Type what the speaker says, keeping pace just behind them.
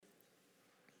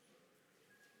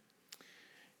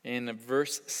in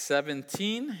verse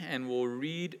 17, and we'll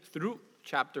read through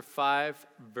chapter 5,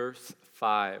 verse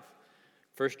 5.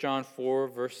 1 John 4,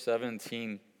 verse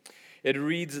 17. It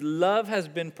reads, "Love has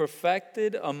been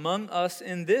perfected among us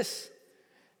in this,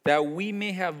 that we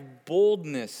may have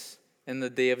boldness in the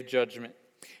day of judgment.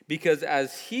 Because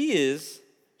as He is,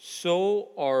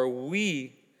 so are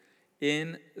we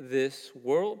in this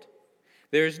world.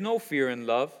 There is no fear in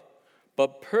love,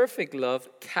 but perfect love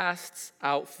casts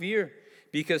out fear,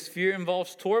 because fear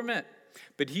involves torment.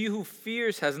 But he who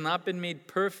fears has not been made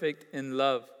perfect in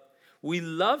love. We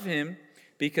love Him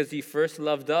because He first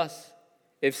loved us.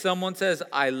 If someone says,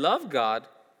 'I love God,'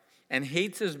 and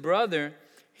hates his brother,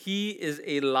 he is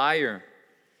a liar.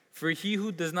 For he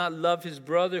who does not love his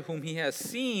brother whom he has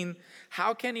seen,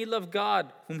 how can he love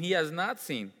God whom he has not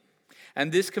seen?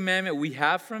 And this commandment we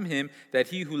have from Him, that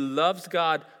he who loves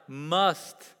God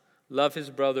must love his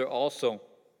brother also.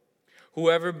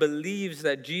 Whoever believes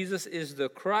that Jesus is the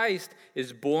Christ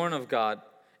is born of God,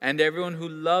 and everyone who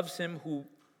loves Him who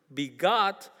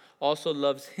begot also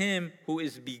loves Him who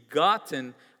is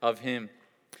begotten of Him.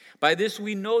 By this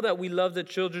we know that we love the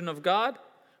children of God,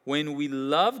 when we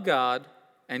love God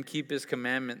and keep His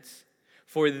commandments.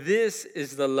 For this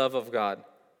is the love of God,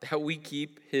 that we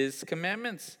keep His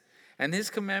commandments. And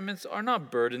His commandments are not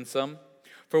burdensome.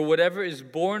 For whatever is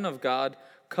born of God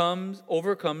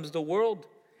overcomes the world.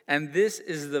 And this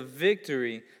is the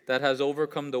victory that has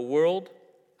overcome the world,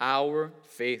 our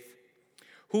faith.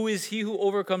 Who is he who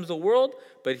overcomes the world?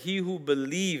 But he who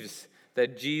believes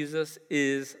that Jesus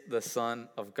is the Son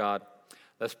of God."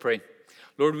 Let's pray.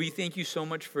 Lord, we thank You so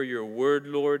much for Your word,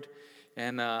 Lord.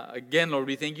 And again, Lord,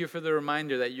 we thank You for the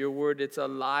reminder that Your word, it's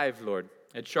alive, Lord.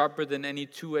 It's sharper than any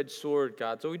two-edged sword,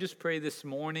 God. So we just pray this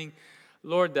morning,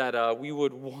 Lord, that we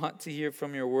would want to hear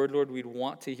from Your word, Lord. We'd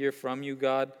want to hear from You,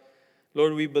 God.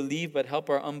 Lord, we believe, but help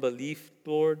our unbelief,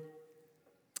 Lord.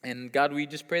 And God, we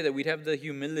just pray that we'd have the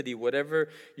humility, whatever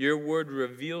Your word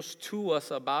reveals to us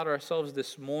about ourselves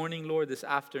this morning, Lord, this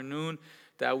afternoon,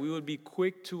 that we would be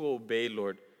quick to obey,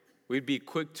 Lord. We'd be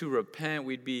quick to repent.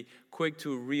 We'd be quick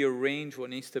to rearrange what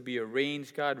needs to be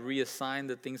arranged, God. Reassign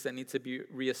the things that need to be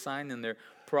reassigned in their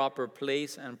proper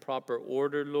place and proper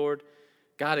order, Lord.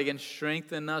 God, again,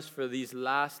 strengthen us for these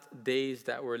last days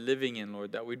that we're living in,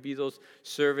 Lord. That we'd be those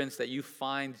servants that You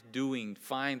find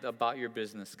about Your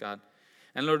business, God.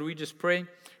 And Lord, we just pray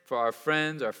for our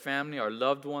friends, our family, our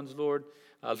loved ones, Lord.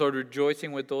 Lord,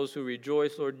 rejoicing with those who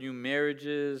rejoice, Lord, new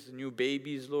marriages, new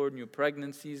babies, Lord, new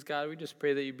pregnancies, God. We just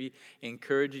pray that You be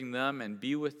encouraging them and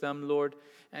be with them, Lord.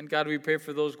 And God, we pray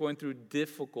for those going through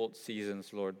difficult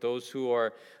seasons, Lord. Those who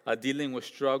are dealing with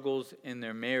struggles in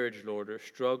their marriage, Lord, or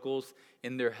struggles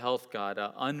in their health, God.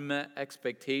 Unmet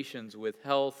expectations with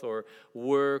health or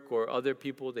work or other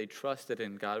people they trusted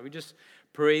in, God. We just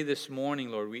pray this morning,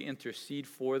 Lord. We intercede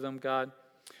for them, God.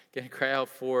 Again, cry out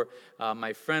for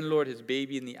my friend, Lord, his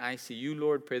baby in the ICU,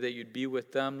 Lord. Pray that You'd be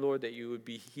with them, Lord, that You would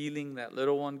be healing that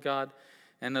little one, God.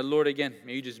 And Lord, again,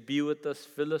 may You just be with us,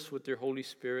 fill us with Your Holy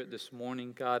Spirit this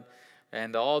morning, God.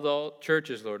 And all the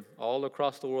churches, Lord, all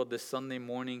across the world this Sunday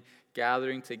morning,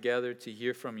 gathering together to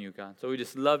hear from You, God. So we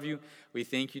just love You. We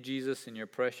thank You, Jesus. In Your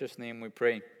precious name we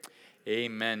pray.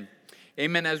 Amen.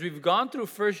 Amen. As we've gone through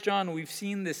 1 John, we've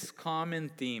seen this common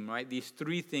theme, right? These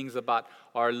three things about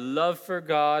our love for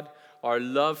God, our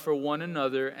love for one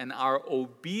another, and our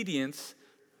obedience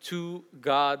to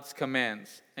God's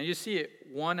commands. And you see it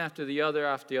one after the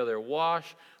other.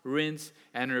 Wash, rinse,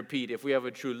 and repeat. If we have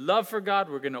a true love for God,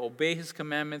 we're going to obey His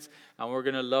commandments, and we're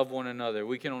going to love one another.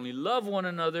 We can only love one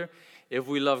another if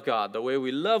we love God. The way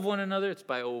we love one another, it's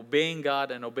by obeying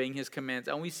God and obeying His commands.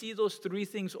 And we see those three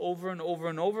things over and over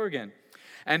and over again.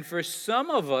 And for some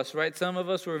of us, right, some of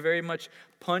us were very much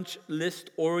punch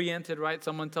list oriented, right?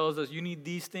 Someone tells us you need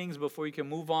these things before you can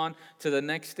move on to the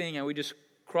next thing. And we just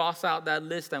cross out that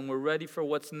list and we're ready for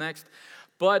what's next.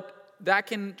 But that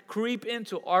can creep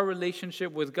into our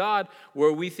relationship with God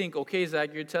where we think, okay,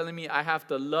 Zach, you're telling me I have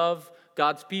to love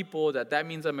God's people, that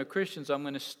means I'm a Christian, so I'm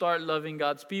going to start loving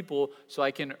God's people so I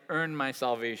can earn my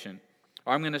salvation.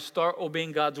 Or I'm going to start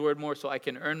obeying God's word more so I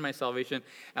can earn my salvation.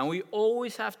 And we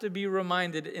always have to be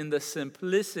reminded in the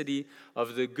simplicity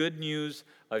of the good news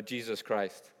of Jesus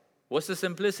Christ. What's the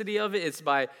simplicity of it? It's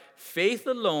by faith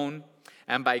alone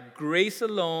and by grace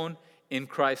alone in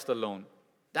Christ alone.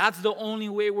 That's the only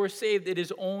way we're saved. It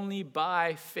is only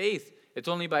by faith. It's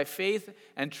only by faith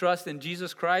and trust in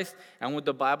Jesus Christ and what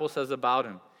the Bible says about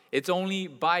Him. It's only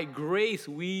by grace.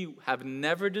 We have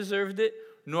never deserved it,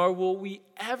 nor will we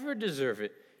ever deserve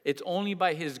it. It's only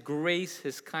by His grace,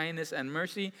 His kindness, and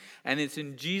mercy, and it's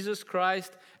in Jesus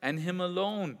Christ and Him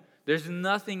alone There's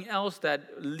nothing else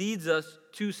that leads us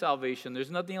to salvation.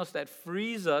 There's nothing else that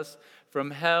frees us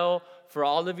from hell for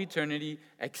all of eternity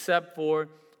except for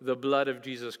the blood of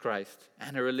Jesus Christ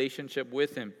and a relationship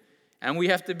with him. And we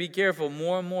have to be careful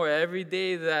more and more. Every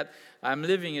day that I'm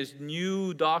living is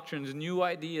new doctrines, new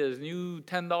ideas, new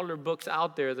 $10 books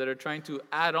out there that are trying to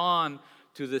add on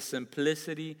to the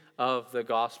simplicity of the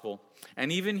gospel.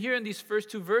 And even here in these first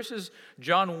two verses,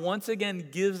 John once again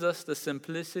gives us the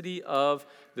simplicity of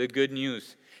the good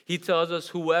news. He tells us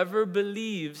whoever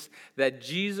believes that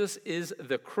Jesus is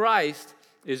the Christ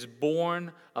is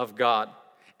born of God.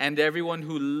 And everyone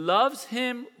who loves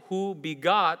him who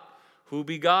begot,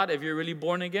 if you're really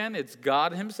born again, it's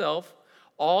God himself,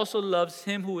 also loves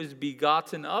him who is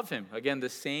begotten of him. Again, the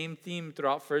same theme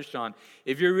throughout 1 John.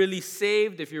 If you're really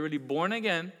saved, if you're really born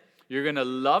again, you're going to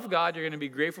love God. You're going to be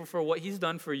grateful for what he's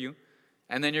done for you.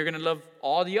 And then you're going to love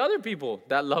all the other people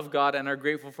that love God and are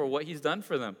grateful for what he's done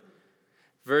for them.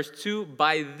 Verse 2,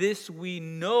 by this we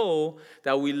know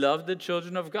that we love the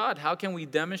children of God. How can we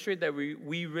demonstrate that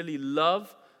we really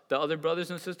love the other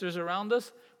brothers and sisters around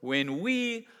us? When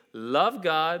we love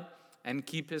God and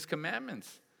keep his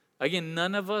commandments. Again,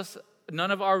 none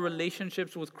of our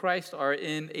relationships with Christ are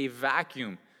in a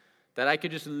vacuum. That I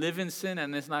could just live in sin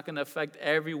and it's not going to affect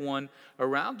everyone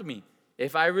around me.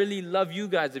 If I really love you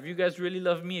guys, if you guys really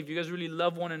love me, if you guys really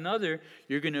love one another,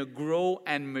 you're going to grow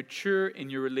and mature in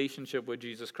your relationship with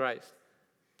Jesus Christ.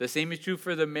 The same is true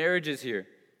for the marriages here,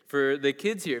 for the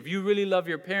kids here. If you really love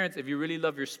your parents, if you really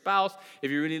love your spouse,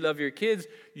 if you really love your kids,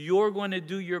 you're going to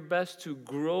do your best to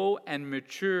grow and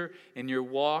mature in your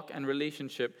walk and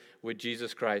relationship with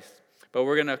Jesus Christ. But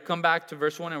we're going to come back to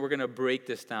verse 1 and we're going to break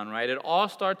this down, right? It all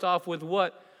starts off with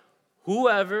what?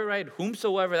 Whoever, right?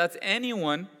 Whomsoever, that's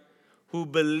anyone who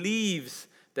believes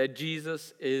that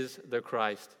Jesus is the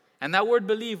Christ. And that word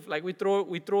believe, like we throw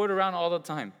it around all the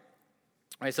time.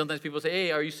 Right? Sometimes people say,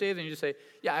 hey, are you saved? And you just say,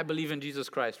 yeah, I believe in Jesus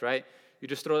Christ, right? You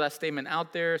just throw that statement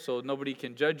out there so nobody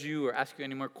can judge you or ask you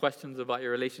any more questions about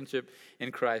your relationship in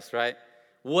Christ, right?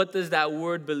 What does that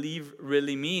word believe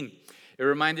really mean? It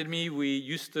reminded me we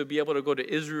used to be able to go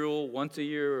to Israel once a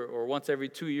year or once every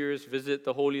 2 years, visit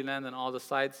the Holy Land and all the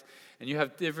sites. And you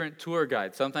have different tour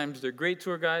guides. Sometimes they're great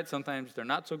tour guides. Sometimes they're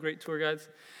not so great tour guides.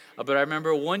 But I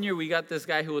remember one year we got this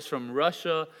guy who was from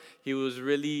Russia. He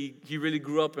really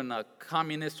grew up in a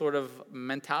communist sort of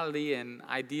mentality and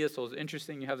idea. So it was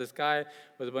interesting. You have this guy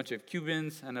with a bunch of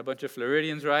Cubans and a bunch of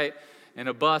Floridians, right? In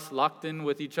a bus, locked in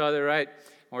with each other, right?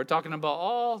 And we're talking about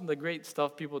all the great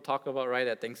stuff people talk about, right,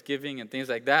 at Thanksgiving and things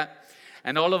like that.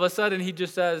 And all of a sudden, he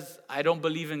just says, I don't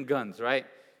believe in guns, right?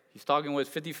 He's talking with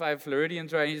 55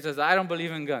 Floridians, right? And he says, I don't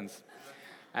believe in guns.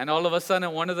 And all of a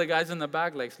sudden, one of the guys in the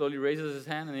back, like, slowly raises his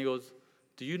hand and he goes,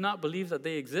 do you not believe that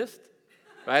they exist?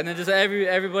 Right? And then just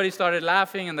everybody started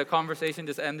laughing and the conversation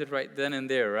just ended right then and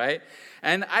there, right?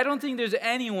 And I don't think there's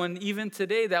anyone, even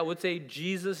today, that would say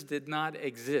Jesus did not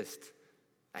exist.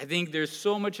 I think there's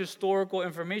so much historical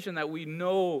information that we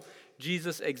know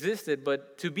Jesus existed,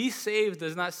 but to be saved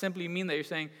does not simply mean that you're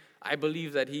saying, I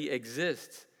believe that he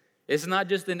exists. It's not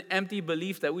just an empty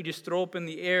belief that we just throw up in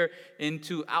the air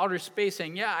into outer space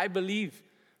saying, yeah, I believe.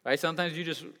 Right? Sometimes you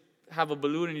just have a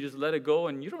balloon and you just let it go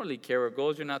and you don't really care where it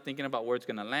goes. You're not thinking about where it's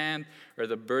going to land or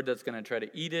the bird that's going to try to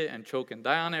eat it and choke and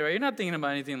die on it. Right? You're not thinking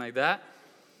about anything like that.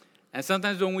 And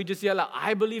sometimes when we just yell out,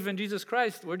 I believe in Jesus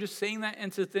Christ, we're just saying that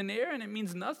into thin air and it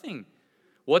means nothing.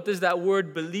 What does that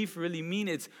word belief really mean?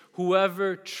 It's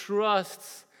whoever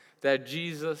trusts that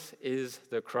Jesus is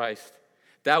the Christ.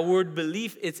 That word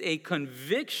belief, it's a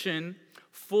conviction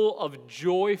full of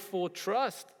joyful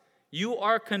trust. You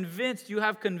are convinced, you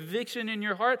have conviction in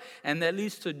your heart, and that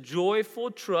leads to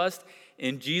joyful trust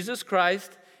in Jesus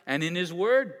Christ and in his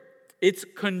word. It's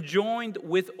conjoined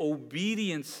with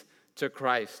obedience to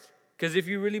Christ. Because if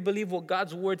you really believe what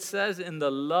God's word says in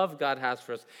the love God has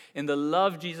for us, in the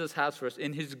love Jesus has for us,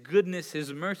 in his goodness,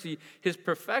 his mercy, his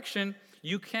perfection,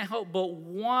 you can't help but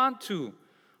want to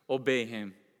obey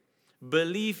him.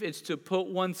 Belief is to put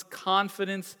one's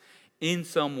confidence in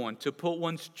someone, to put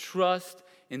one's trust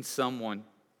in someone.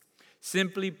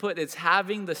 Simply put, it's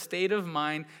having the state of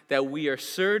mind that we are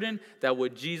certain that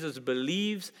what Jesus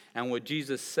believes and what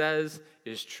Jesus says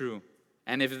is true.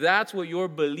 And if that's what your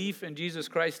belief in Jesus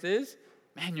Christ is,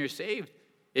 man, you're saved.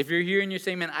 If you're here and you're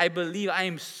saying, man, I believe, I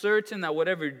am certain that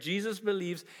whatever Jesus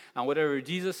believes and whatever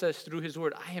Jesus says through his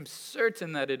word, I am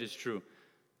certain that it is true.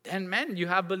 Then, man, you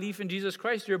have belief in Jesus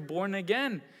Christ. You're born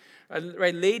again.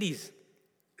 Right, ladies,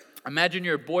 imagine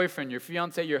your boyfriend, your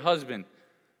fiance, your husband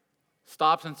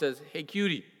stops and says, hey,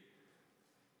 cutie.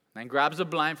 Then grabs a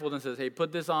blindfold and says, hey,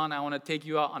 put this on. I want to take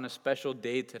you out on a special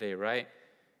date today, right?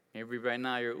 Maybe right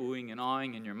now you're oohing and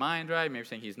awing in your mind, right? Maybe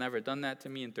saying, he's never done that to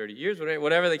me in 30 years,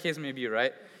 whatever the case may be,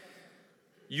 right?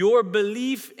 Your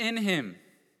belief in him,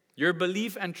 your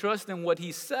belief and trust in what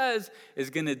he says is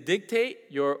going to dictate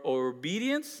your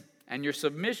obedience and your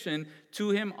submission to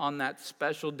him on that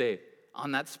special day,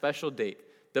 on that special date.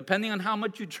 Depending on how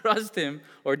much you trust him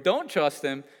or don't trust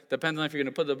him, depends on if you're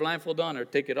going to put the blindfold on or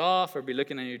take it off or be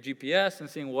looking at your GPS and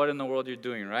seeing what in the world you're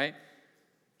doing, right?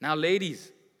 Now, ladies,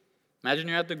 imagine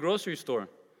you're at the grocery store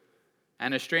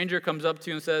and a stranger comes up to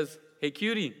you and says, hey,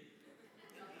 cutie,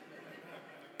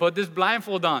 put this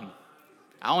blindfold on.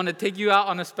 I want to take you out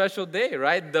on a special day,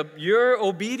 right? Your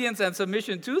obedience and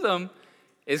submission to them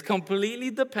is completely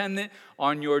dependent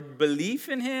on your belief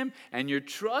in him and your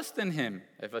trust in him.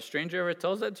 If a stranger ever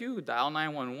tells that to you, dial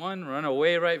 911, run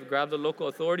away, right? Grab the local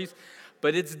authorities.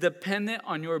 But it's dependent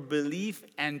on your belief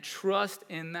and trust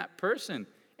in that person.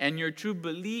 And your true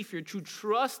belief, your true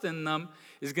trust in them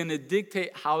is going to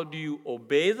dictate how do you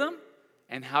obey them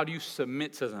and how do you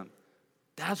submit to them.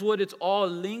 That's what it's all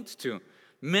linked to.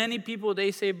 Many people, they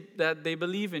say that they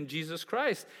believe in Jesus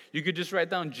Christ. You could just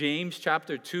write down James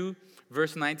chapter 2,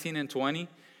 verse 19 and 20.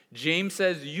 James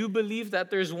says, you believe that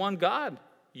there's one God.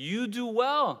 You do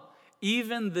well.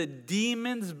 Even the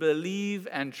demons believe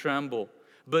and tremble.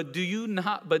 But do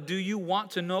you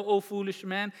want to know, O foolish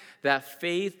man, that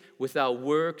faith without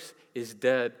works is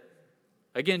dead?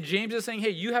 Again, James is saying, hey,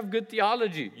 you have good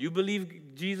theology. You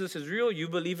believe Jesus is real. You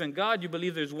believe in God. You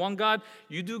believe there's one God.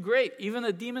 You do great. Even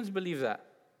the demons believe that.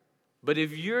 But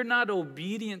if you're not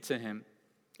obedient to him,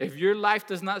 if your life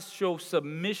does not show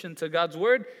submission to God's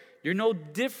word, you're no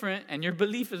different, and your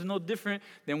belief is no different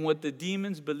than what the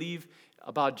demons believe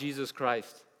about Jesus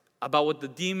Christ, about what the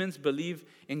demons believe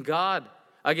in God.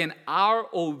 Again, our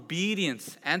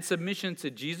obedience and submission to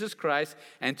Jesus Christ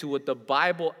and to what the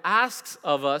Bible asks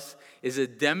of us is a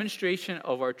demonstration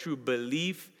of our true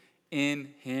belief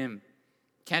in him.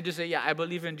 Can't just say, yeah, I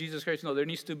believe in Jesus Christ. No, there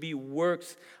needs to be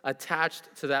works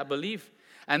attached to that belief.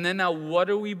 And then now, what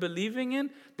are we believing in?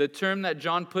 The term that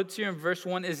John puts here in verse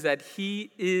 1 is that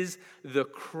he is the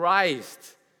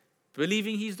Christ.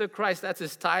 Believing he's the Christ, that's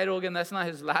his title. Again, that's not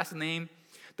his last name.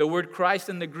 The word Christ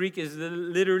in the Greek is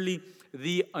literally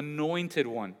the anointed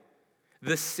one,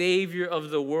 the Savior of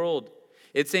the world.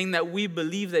 It's saying that we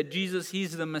believe that Jesus,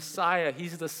 he's the Messiah,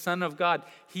 he's the Son of God.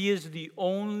 He is the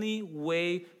only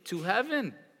way to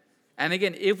heaven. And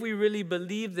again, if we really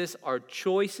believe this, our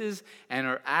choices and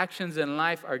our actions in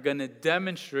life are going to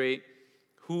demonstrate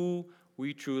who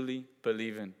we truly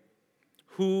believe in,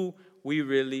 who we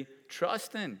really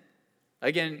trust in.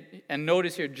 Again, and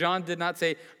notice here, John did not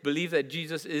say, believe that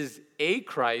Jesus is a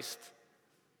Christ.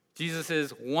 Jesus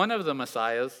is one of the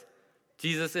Messiahs.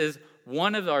 Jesus is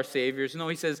one of our Saviors. No,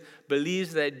 he says,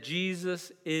 believes that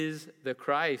Jesus is the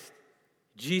Christ.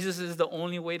 Jesus is the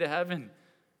only way to heaven.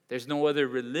 There's no other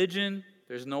religion.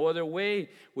 There's no other way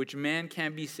which man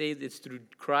can be saved. It's through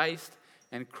Christ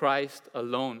and Christ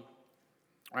alone.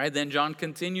 All right, then John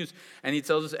continues, and he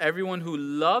tells us everyone who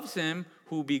loves him,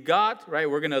 who begot, right?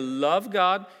 We're going to love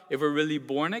God if we're really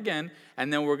born again,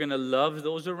 and then we're going to love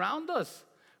those around us.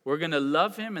 We're going to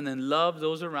love him and then love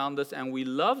those around us, and we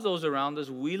love those around us.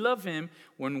 We love him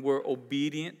when we're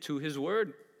obedient to his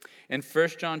word. In 1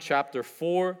 John chapter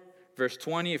 4, verse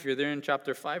 20, if you're there in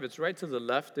chapter 5, it's right to the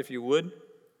left if you would.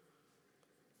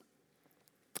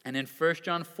 And in 1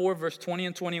 John 4, verse 20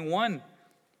 and 21,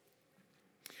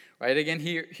 right, again,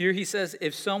 here he says,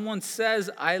 if someone says,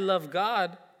 I love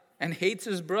God, and hates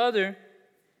his brother,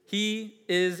 he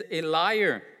is a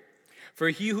liar. For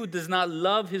he who does not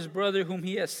love his brother whom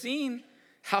he has seen,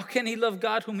 how can he love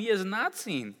God whom he has not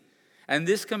seen? And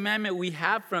this commandment we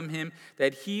have from him,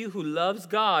 that he who loves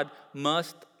God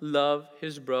must love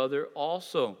his brother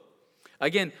also.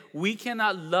 Again, we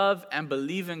cannot love and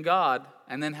believe in God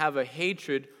and then have a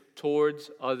hatred towards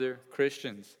other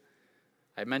Christians.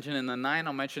 I mentioned in the 9,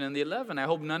 I'll mention in the 11. I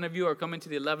hope none of you are coming to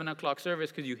the 11 o'clock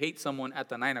service because you hate someone at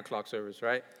the 9 o'clock service,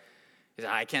 right? You say,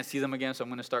 I can't see them again, so I'm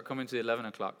going to start coming to the 11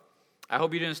 o'clock. I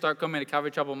hope you didn't start coming to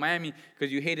Calvary Chapel, Miami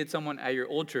because you hated someone at your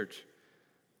old church.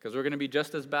 Because we're going to be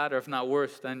just as bad, or if not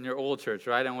worse, than your old church,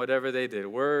 right? And whatever they did.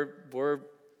 We're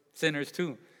sinners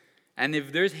too. And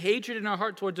if there's hatred in our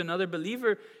heart towards another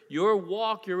believer, your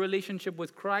walk, your relationship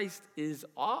with Christ is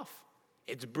off.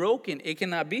 It's broken. It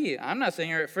cannot be. I'm not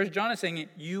saying it. 1 John is saying it.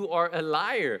 You are a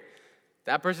liar.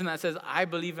 That person that says, I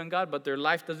believe in God, but their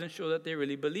life doesn't show that they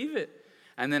really believe it.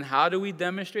 And then how do we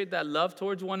demonstrate that love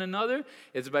towards one another?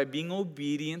 It's by being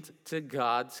obedient to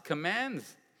God's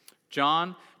commands.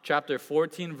 John chapter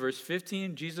 14, verse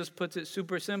 15, Jesus puts it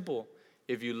super simple.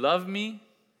 If you love me,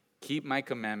 keep my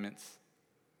commandments.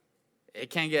 It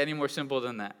can't get any more simple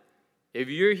than that. If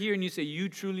you're here and you say you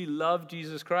truly love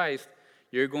Jesus Christ,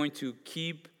 you're going to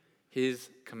keep his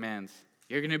commands.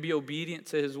 You're going to be obedient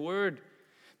to his word.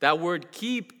 That word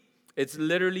keep, it's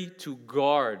literally to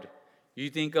guard. You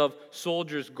think of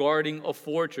soldiers guarding a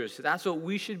fortress. That's what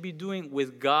we should be doing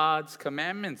with God's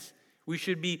commandments. We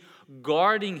should be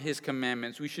guarding his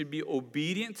commandments. We should be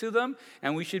obedient to them,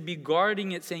 and we should be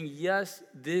guarding it, saying, yes,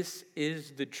 this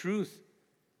is the truth.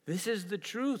 This is the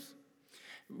truth.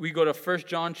 We go to 1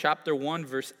 John chapter 1,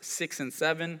 verse 6 and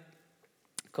 7.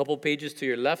 A couple pages to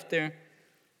your left there.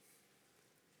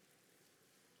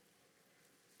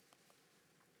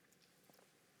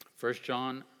 1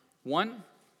 John 1,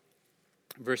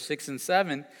 verse 6 and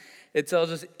 7, it tells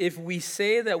us, if we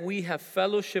say that we have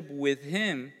fellowship with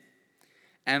him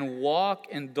and walk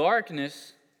in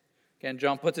darkness, again,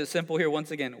 John puts it simple here once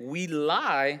again, we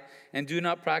lie and do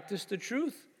not practice the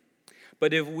truth.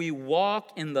 But if we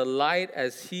walk in the light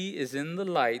as he is in the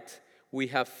light, we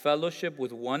have fellowship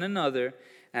with one another,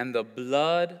 and the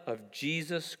blood of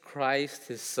Jesus Christ,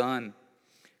 his Son,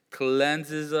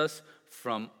 cleanses us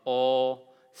from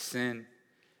all sin.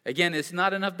 Again, it's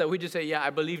not enough that we just say, yeah, I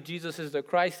believe Jesus is the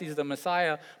Christ, he's the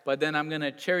Messiah, but then I'm going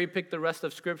to cherry pick the rest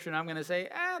of Scripture and I'm going to say,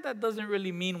 that doesn't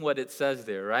really mean what it says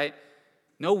there, right?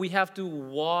 No, we have to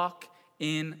walk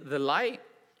in the light.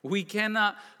 We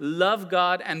cannot love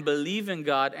God and believe in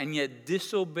God and yet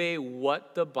disobey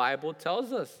what the Bible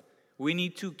tells us. We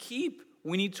need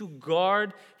to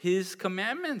guard his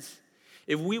commandments.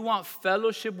 If we want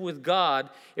fellowship with God,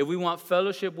 if we want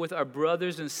fellowship with our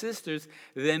brothers and sisters,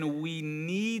 then we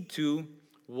need to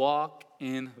walk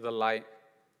in the light.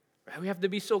 Right? We have to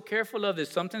be so careful of this.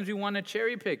 Sometimes we want to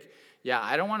cherry pick. Yeah,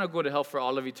 I don't want to go to hell for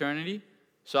all of eternity.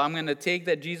 So I'm going to take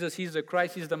that Jesus, he's the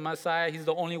Christ, he's the Messiah, he's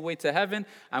the only way to heaven.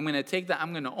 I'm going to take that,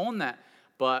 I'm going to own that.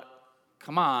 But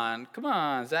come on,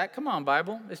 Zach, come on,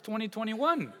 Bible. It's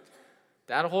 2021.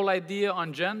 That whole idea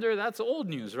on gender, that's old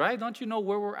news, right? Don't you know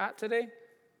where we're at today?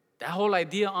 That whole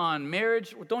idea on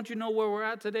marriage, don't you know where we're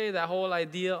at today? That whole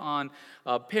idea on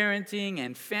parenting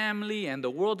and family and the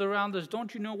world around us,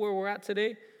 don't you know where we're at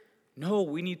today? No,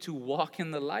 we need to walk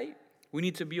in the light. We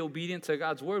need to be obedient to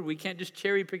God's word. We can't just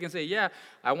cherry pick and say, yeah,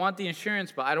 I want the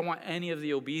insurance, but I don't want any of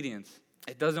the obedience.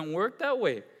 It doesn't work that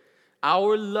way.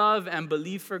 Our love and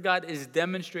belief for God is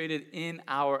demonstrated in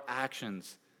our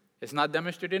actions. It's not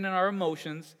demonstrated in our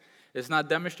emotions. It's not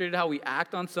demonstrated how we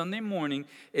act on Sunday morning.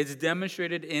 It's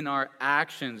demonstrated in our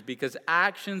actions because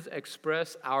actions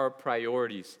express our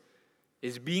priorities.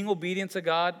 Is being obedient to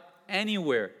God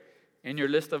anywhere in your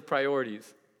list of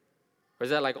priorities? Or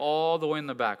is that like all the way in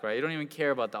the back, right? You don't even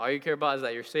care about that. All you care about is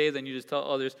that you're saved and you just tell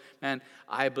others, man,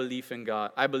 I believe in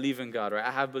God. I believe in God, right?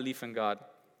 I have belief in God.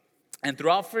 And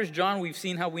throughout 1 John, we've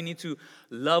seen how we need to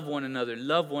love one another,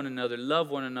 love one another,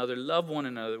 love one another, love one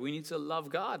another. We need to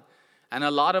love God. And a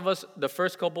lot of us, the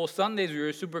first couple of Sundays, we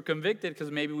were super convicted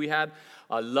because maybe we had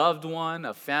a loved one,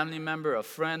 a family member, a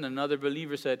friend, another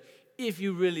believer said, if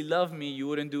you really love me, you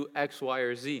wouldn't do X, Y,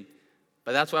 or Z.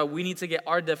 But that's why we need to get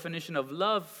our definition of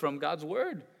love from God's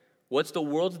word. What's the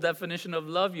world's definition of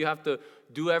love? You have to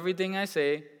do everything I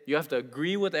say. You have to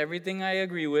agree with everything I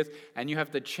agree with. And you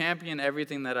have to champion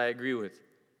everything that I agree with.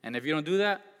 And if you don't do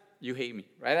that, you hate me,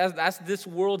 right? That's this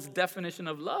world's definition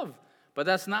of love. But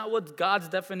that's not what God's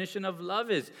definition of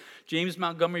love is. James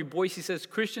Montgomery Boyce, he says,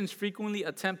 Christians frequently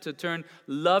attempt to turn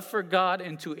love for God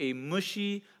into a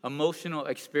mushy, emotional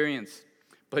experience.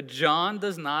 But John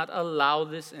does not allow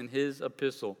this in his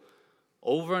epistle.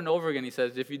 Over and over again, he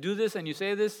says, if you do this and you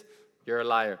say this, you're a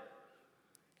liar.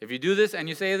 If you do this and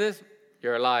you say this,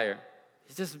 you're a liar.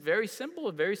 It's just very simple,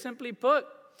 very simply put.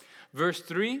 Verse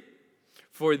 3,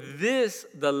 for this is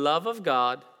the love of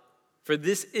God,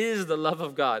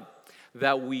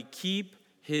 that we keep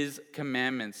his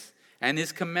commandments. And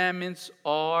his commandments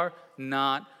are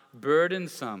not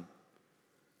burdensome.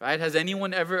 Right? Has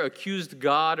anyone ever accused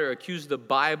God or accused the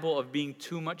Bible of being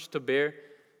too much to bear?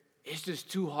 It's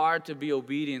just too hard to be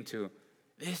obedient to.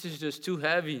 This is just too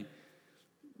heavy.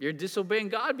 You're disobeying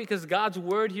God because God's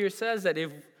word here says that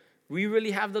if we really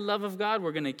have the love of God,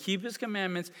 we're going to keep his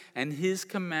commandments, and his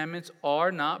commandments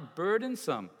are not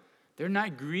burdensome. They're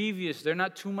not grievous. They're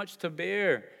not too much to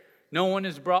bear. No one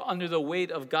is brought under the weight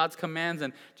of God's commands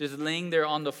and just laying there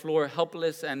on the floor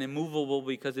helpless and immovable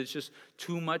because it's just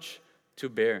too much to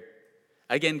bear.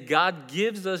 Again, God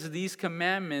gives us these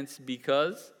commandments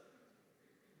because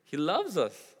he loves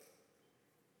us.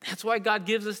 That's why God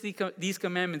gives us these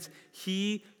commandments.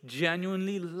 He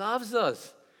genuinely loves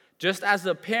us. Just as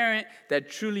a parent that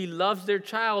truly loves their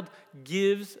child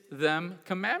gives them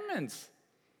commandments.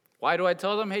 Why do I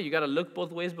tell them, hey, you got to look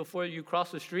both ways before you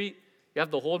cross the street? You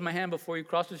have to hold my hand before you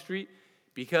cross the street?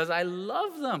 Because I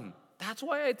love them. That's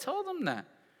why I tell them that,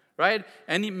 right?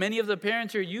 And many of the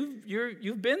parents here,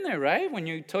 you've been there, right? When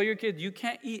you tell your kids, you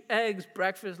can't eat eggs,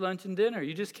 breakfast, lunch, and dinner.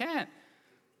 You just can't.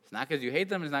 It's not because you hate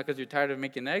them. It's not because you're tired of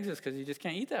making eggs. It's because you just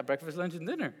can't eat that, breakfast, lunch, and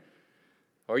dinner.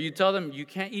 Or you tell them, you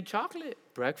can't eat chocolate,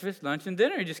 breakfast, lunch, and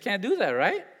dinner. You just can't do that,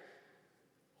 right?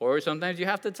 Or sometimes you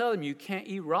have to tell them, you can't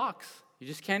eat rocks. You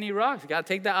just can't eat rocks. You got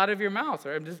to take that out of your mouth.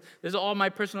 Right? This is all my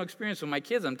personal experience with my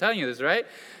kids. I'm telling you this, right?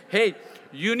 Hey,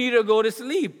 you need to go to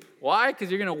sleep. Why? Because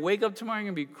you're going to wake up tomorrow,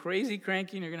 you're going to be crazy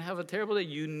cranky, and you're going to have a terrible day.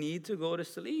 You need to go to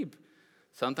sleep.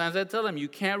 Sometimes I tell them, you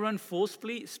can't run full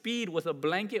speed with a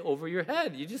blanket over your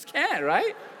head. You just can't,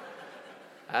 right?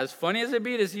 As funny as it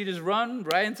be to see you just run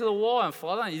right into the wall and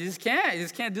fall down. You just can't. You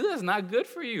just can't do that. It's not good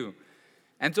for you.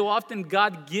 And so often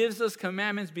God gives us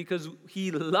commandments because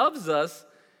he loves us,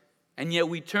 and yet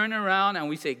we turn around and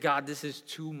we say, God, this is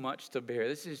too much to bear.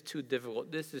 This is too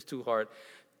difficult. This is too hard.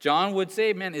 John would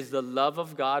say, man, is the love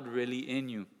of God really in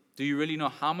you? Do you really know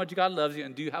how much God loves you,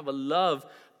 and do you have a love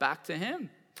back to him?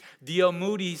 D.L.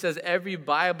 Moody, he says, every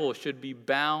Bible should be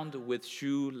bound with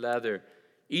shoe leather.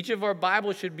 Each of our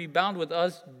Bibles should be bound with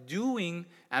us doing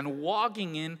and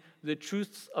walking in the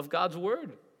truths of God's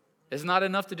word. It's not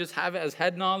enough to just have it as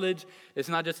head knowledge. It's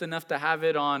not just enough to have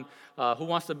it on Who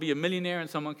Wants to Be a Millionaire and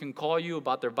someone can call you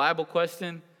about their Bible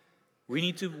question. We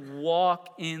need to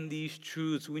walk in these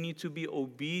truths. We need to be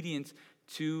obedient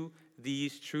to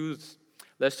these truths.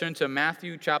 Let's turn to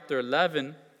Matthew chapter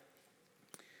 11.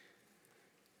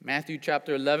 Matthew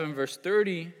chapter 11, verse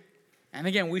 30. And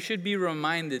again, we should be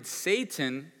reminded,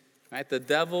 Satan, right, the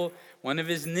devil, one of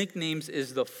his nicknames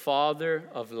is the father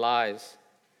of lies.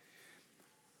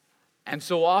 And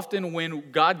so often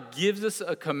when God gives us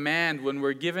a command, when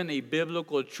we're given a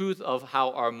biblical truth of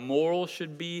how our morals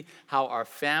should be, how our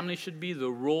family should be,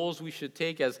 the roles we should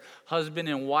take as husband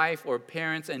and wife or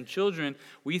parents and children,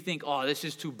 we think, oh, this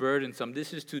is too burdensome,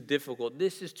 this is too difficult,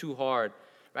 this is too hard,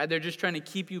 right? They're just trying to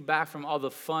keep you back from all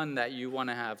the fun that you want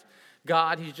to have.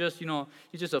 God, he's just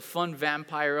a fun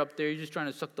vampire up there. He's just trying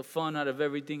to suck the fun out of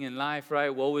everything in life, right?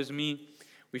 Woe is me.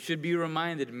 We should be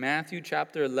reminded, Matthew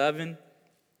chapter 11,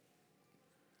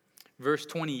 verse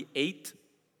 28.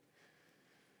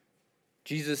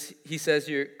 Jesus, he says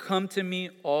here, come to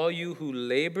me, all you who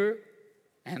labor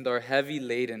and are heavy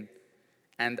laden,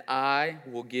 and I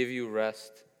will give you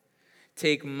rest.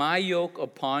 Take my yoke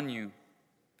upon you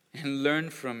and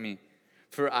learn from me,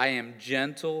 for I am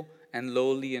gentle and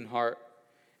lowly in heart,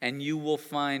 and you will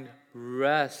find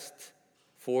rest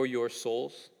for your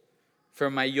souls.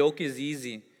 For my yoke is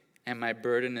easy and my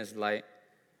burden is light.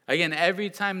 Again, every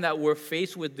time that we're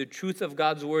faced with the truth of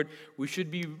God's word, we should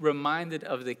be reminded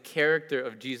of the character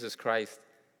of Jesus Christ.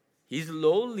 He's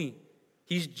lowly,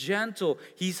 he's gentle,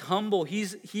 he's humble.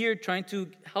 He's here trying to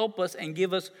help us and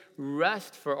give us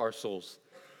rest for our souls.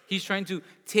 He's trying to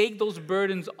take those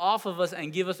burdens off of us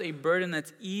and give us a burden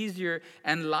that's easier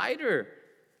and lighter.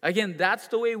 Again, that's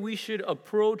the way we should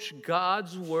approach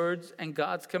God's words and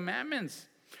God's commandments.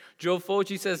 Joe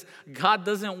Focht says, God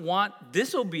doesn't want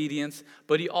disobedience,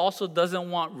 but he also doesn't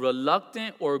want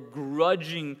reluctant or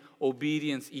grudging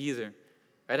obedience either.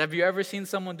 Right? Have you ever seen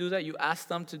someone do that? You ask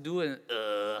them to do it,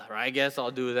 and, I guess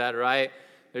I'll do that, right?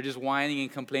 They're just whining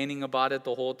and complaining about it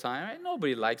the whole time. Right?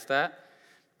 Nobody likes that.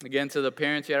 Again, to the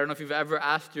parents here, I don't know if you've ever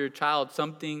asked your child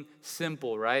something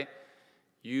simple, right?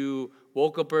 You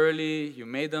woke up early, you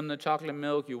made them the chocolate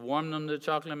milk, you warmed them the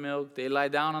chocolate milk, they lie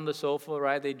down on the sofa,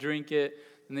 right? They drink it,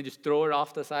 and they just throw it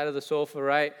off the side of the sofa,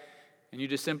 right? And you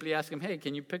just simply ask them, hey,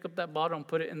 can you pick up that bottle and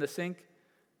put it in the sink?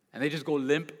 And they just go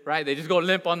limp, right? They just go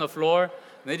limp on the floor, and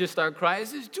they just start crying.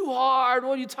 This is too hard.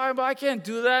 What are you talking about? I can't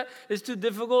do that. It's too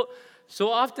difficult. So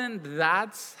often,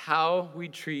 that's how we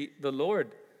treat the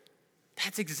Lord.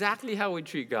 That's exactly how we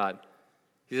treat God.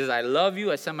 He says, I love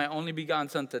you. I sent my only begotten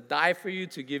son to die for you,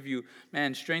 to give you,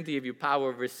 strength, to give you power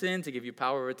over sin, to give you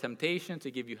power over temptation,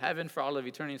 to give you heaven for all of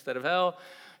eternity instead of hell.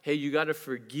 Hey, you got to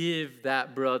forgive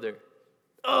that brother.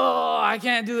 Oh, I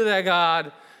can't do that,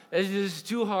 God. It's just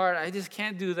too hard. I just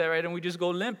can't do that, right? And we just go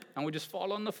limp, and we just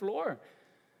fall on the floor,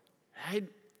 right?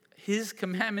 His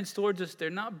commandments towards us, they're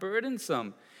not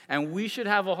burdensome. And we should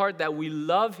have a heart that we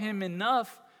love him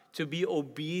enough to be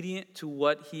obedient to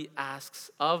what he asks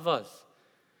of us.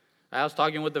 I was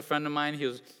talking with a friend of mine. He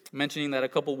was mentioning that a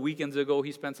couple weekends ago,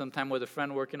 he spent some time with a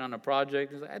friend working on a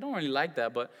project. He's like, I don't really like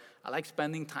that, but I like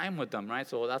spending time with them, right?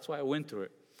 So that's why I went through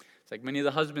it. It's like many of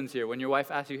the husbands here, when your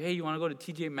wife asks you, hey, you want to go to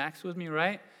TJ Maxx with me,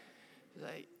 right? He's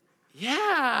like,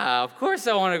 yeah, of course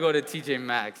I want to go to TJ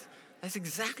Maxx. That's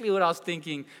exactly what I was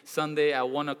thinking Sunday at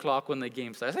 1 o'clock when the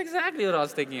game starts. That's exactly what I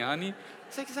was thinking, honey.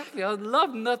 It's like, exactly. I would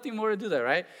love nothing more to do that,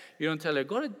 right? You don't tell her,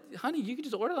 honey, you can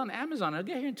just order it on Amazon. It'll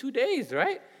get here in 2 days,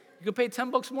 right? You can pay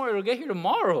 $10 more. It'll get here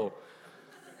tomorrow.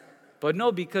 But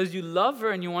no, because you love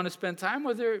her and you want to spend time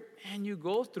with her, and you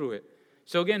go through it.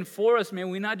 So again, for us, may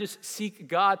we not just seek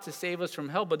God to save us from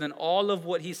hell, but then all of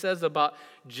what he says about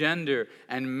gender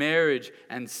and marriage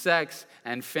and sex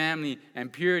and family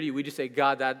and purity, we just say,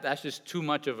 God, that's just too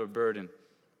much of a burden.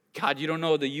 God, you don't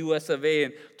know the US of A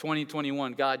in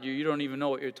 2021. God, you don't even know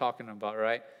what you're talking about,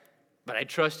 right? But I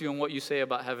trust you in what you say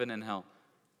about heaven and hell.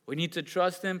 We need to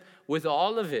trust him with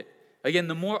all of it. Again,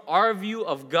 the more our view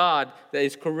of God that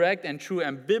is correct and true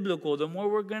and biblical, the more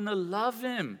we're going to love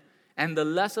him. And the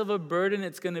less of a burden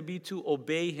it's going to be to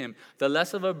obey him. The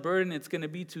less of a burden it's going to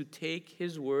be to take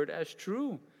his word as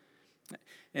true.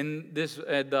 In this,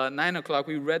 at 9 o'clock,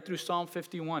 we read through Psalm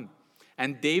 51.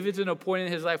 And David's in a point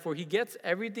in his life where he gets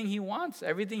everything he wants,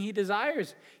 everything he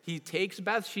desires. He takes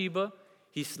Bathsheba,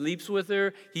 he sleeps with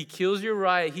her, he kills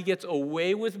Uriah, he gets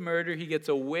away with murder, he gets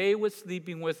away with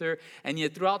sleeping with her. And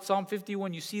yet throughout Psalm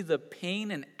 51, you see the pain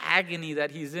and agony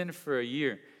that he's in for a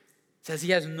year. It says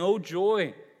he has no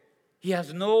joy. He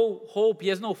has no hope. He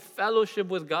has no fellowship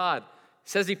with God. It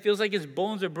says he feels like his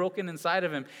bones are broken inside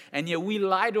of him. And yet we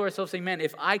lie to ourselves saying, man,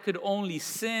 if I could only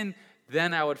sin,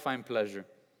 then I would find pleasure.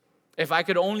 If I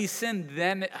could only sin,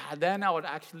 then I would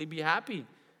actually be happy.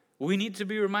 We need to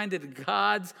be reminded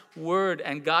God's word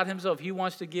and God himself, he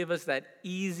wants to give us that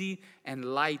easy and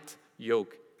light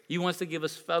yoke. He wants to give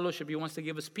us fellowship. He wants to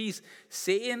give us peace.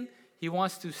 Satan, he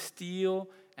wants to steal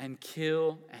and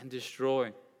kill and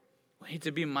destroy. We need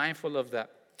to be mindful of that.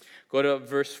 Go to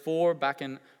verse 4 back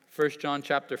in 1 John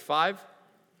chapter 5.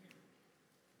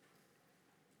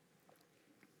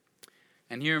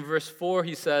 And here in verse 4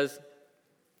 he says,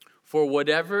 for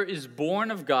whatever is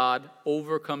born of God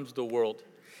overcomes the world.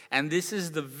 And this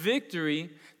is the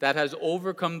victory that has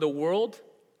overcome the world,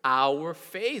 our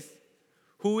faith.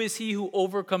 Who is he who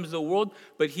overcomes the world?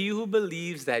 But he who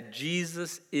believes that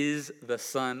Jesus is the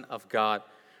Son of God.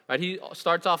 Right? He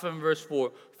starts off in verse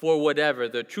 4, for whatever.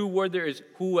 The true word there is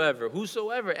whoever,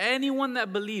 whosoever. Anyone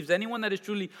that believes, anyone that is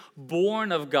truly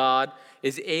born of God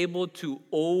is able to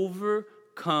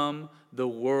overcome the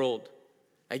world.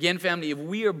 Again, family, if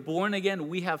we are born again,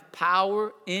 we have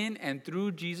power in and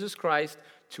through Jesus Christ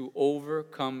to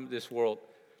overcome this world,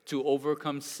 to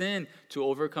overcome sin, to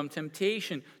overcome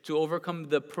temptation, to overcome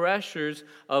the pressures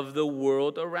of the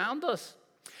world around us.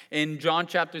 In John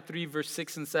chapter 3, verse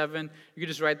 6 and 7, you can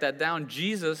just write that down.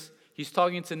 Jesus, he's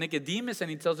talking to Nicodemus, and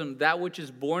he tells him, that which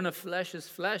is born of flesh is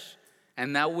flesh,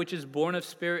 and that which is born of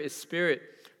spirit is spirit.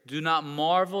 Do not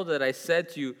marvel that I said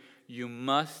to you, you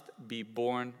must be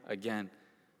born again.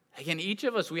 Again, each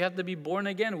of us, we have to be born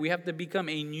again. We have to become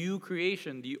a new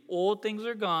creation. The old things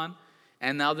are gone,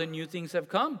 and now the new things have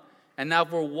come. And now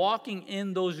if we're walking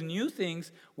in those new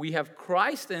things, we have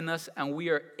Christ in us, and we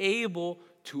are able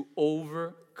to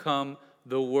overcome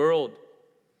the world.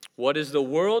 What is the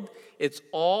world? It's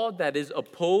all that is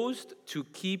opposed to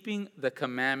keeping the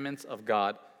commandments of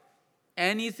God.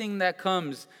 Anything that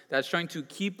comes that's trying to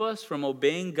keep us from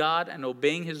obeying God and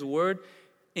obeying his word,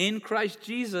 in Christ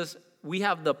Jesus, we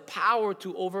have the power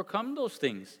to overcome those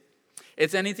things.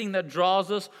 It's anything that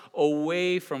draws us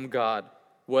away from God,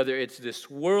 whether it's this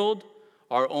world,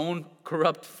 our own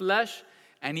corrupt flesh,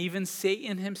 and even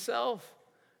Satan himself.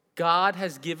 God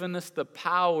has given us the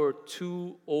power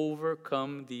to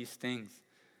overcome these things.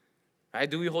 Right?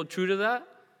 Do we hold true to that?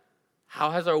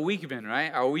 How has our week been,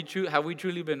 right? Have we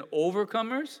truly been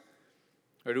overcomers?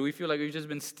 Or do we feel like we've just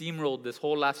been steamrolled this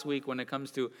whole last week when it comes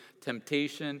to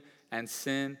temptation and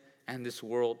sin and this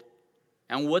world?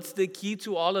 And what's the key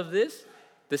to all of this?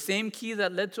 The same key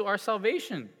that led to our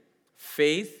salvation.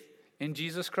 Faith in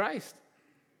Jesus Christ.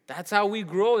 That's how we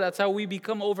grow. That's how we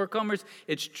become overcomers.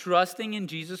 It's trusting in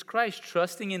Jesus Christ.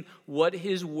 Trusting in what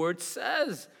his word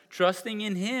says. Trusting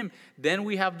in him. Then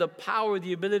we have the power,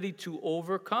 the ability to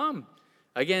overcome.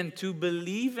 Again, to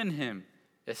believe in him.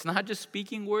 It's not just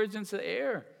speaking words into the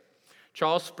air.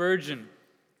 Charles Spurgeon,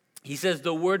 he says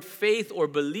the word faith or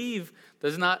believe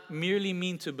does not merely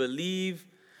mean to believe,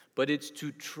 but it's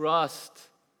to trust,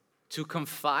 to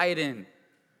confide in,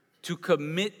 to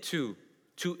commit to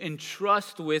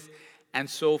entrust with, and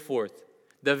so forth.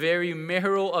 The very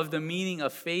marrow of the meaning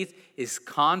of faith is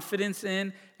confidence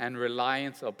in and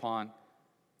reliance upon.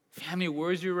 Family,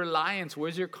 where's your reliance?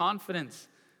 Where's your confidence?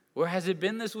 Where has it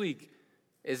been this week?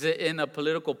 Is it in a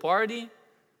political party?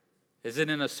 Is it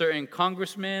in a certain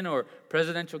congressman or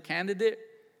presidential candidate?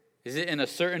 Is it in a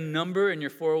certain number in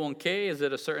your 401k? Is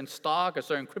it a certain stock, a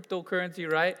certain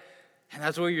cryptocurrency, right? And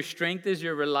that's where your strength is,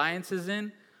 your reliance is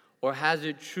in? Or has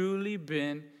it truly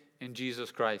been in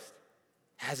Jesus Christ?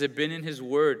 Has it been in his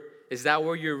word? Is that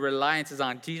where your reliance is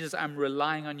on? Jesus, I'm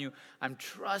relying on you. I'm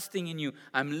trusting in you.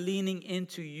 I'm leaning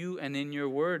into you and in your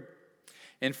word.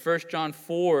 In 1 John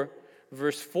 4,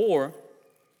 verse 4,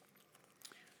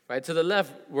 right to the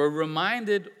left, we're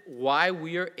reminded why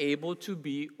we are able to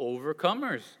be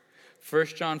overcomers. 1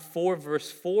 John 4,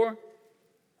 verse 4.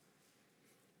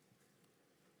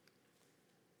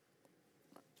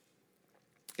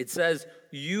 It says,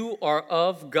 you are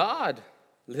of God,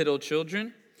 little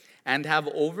children, and have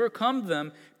overcome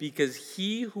them, because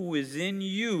he who is in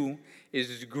you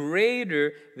is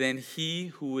greater than he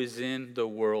who is in the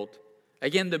world.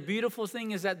 Again, the beautiful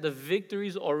thing is that the victory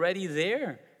is already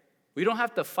there. We don't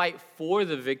have to fight for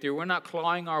the victory. We're not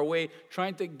clawing our way,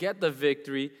 trying to get the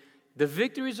victory. The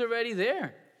victory is already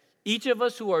there. Each of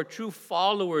us who are true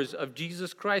followers of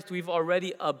Jesus Christ, we've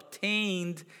already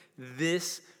obtained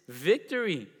this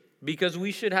victory, because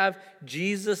we should have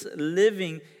Jesus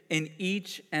living in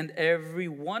each and every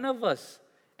one of us.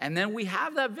 And then we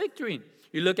have that victory.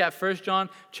 You look at 1 John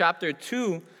chapter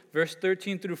 2, verse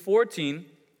 13 through 14.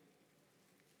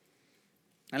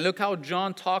 And look how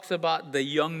John talks about the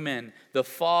young men, the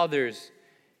fathers,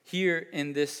 here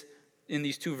in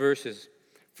these two verses.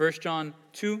 1 John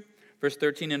 2, verse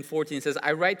 13 and 14 says,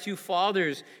 I write to you,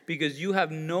 fathers, because you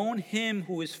have known him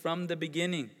who is from the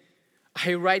beginning.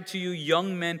 I write to you,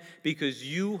 young men, because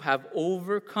you have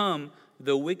overcome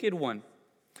the wicked one.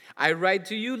 I write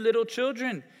to you, little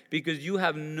children, because you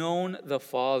have known the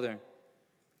Father.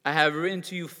 I have written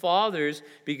to you, fathers,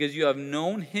 because you have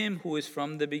known him who is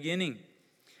from the beginning.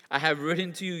 I have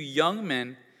written to you, young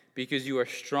men, because you are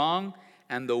strong,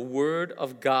 and the word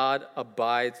of God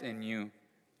abides in you,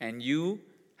 and you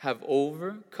have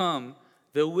overcome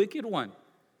the wicked one.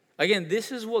 Again,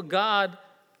 this is what God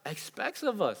expects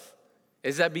of us,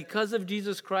 is that because of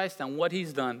Jesus Christ and what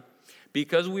he's done,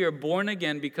 because we are born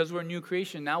again, because we're a new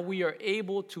creation, now we are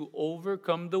able to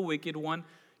overcome the wicked one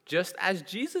just as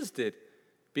Jesus did.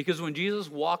 Because when Jesus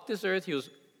walked this earth, he was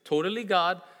totally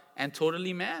God and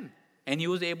totally man. And he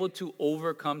was able to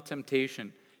overcome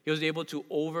temptation. He was able to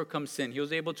overcome sin. He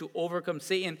was able to overcome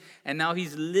Satan. And now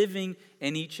he's living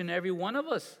in each and every one of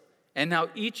us. And now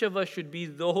each of us should be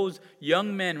those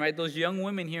young men, right? Those young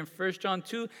women here in 1 John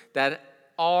 2 that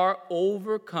are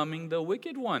overcoming the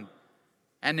wicked one.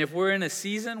 And if we're in a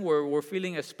season where we're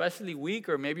feeling especially weak,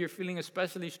 or maybe you're feeling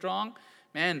especially strong,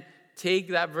 man, take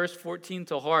that verse 14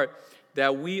 to heart,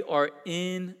 that we are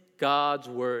in God's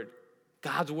word.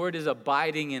 God's word is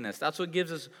abiding in us. That's what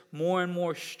gives us more and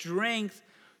more strength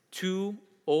to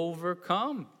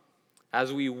overcome.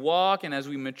 As we walk and as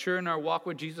we mature in our walk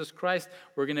with Jesus Christ,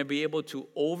 we're going to be able to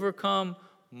overcome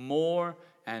more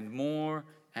and more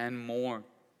and more.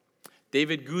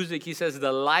 David Guzik, he says,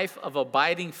 the life of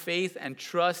abiding faith and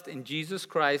trust in Jesus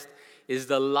Christ is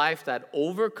the life that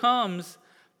overcomes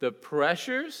the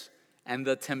pressures and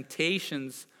the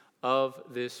temptations of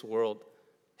this world.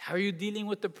 How are you dealing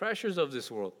with the pressures of this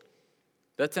world?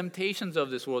 The temptations of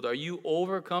this world? Are you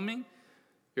overcoming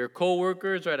your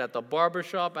coworkers, right, at the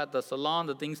barbershop, at the salon,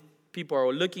 the things people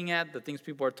are looking at, the things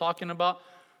people are talking about?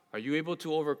 Are you able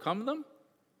to overcome them?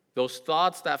 Those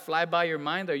thoughts that fly by your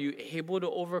mind, are you able to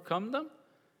overcome them?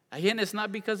 Again, it's not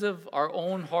because of our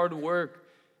own hard work.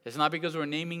 It's not because we're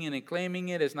naming it and claiming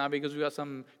it. It's not because we got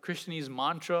some Christianese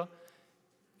mantra.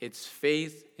 It's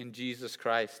faith in Jesus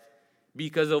Christ.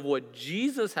 Because of what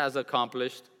Jesus has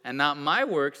accomplished and not my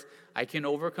works, I can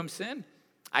overcome sin.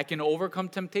 I can overcome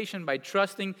temptation by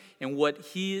trusting in what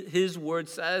his word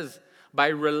says, by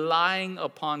relying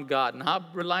upon God,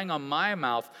 not relying on my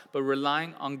mouth, but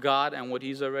relying on God and what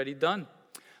he's already done.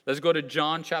 Let's go to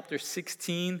John chapter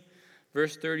 16,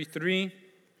 verse 33.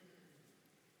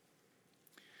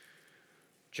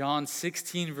 John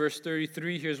 16, verse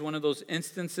 33. Here's one of those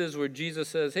instances where Jesus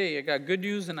says, hey, I got good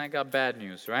news and I got bad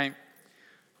news, right?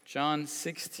 John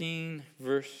 16,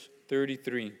 verse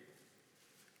 33.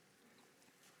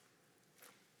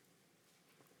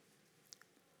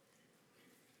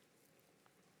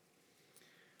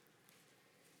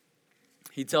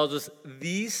 He tells us,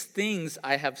 these things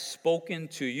I have spoken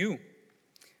to you,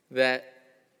 that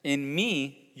in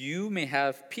me you may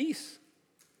have peace.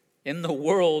 In the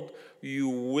world you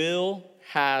will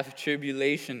have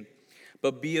tribulation,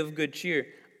 but be of good cheer.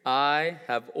 I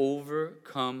have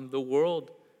overcome the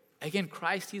world. Again,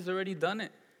 Christ, he's already done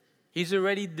it. He's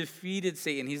already defeated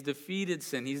Satan. He's defeated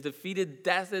sin. He's defeated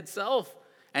death itself.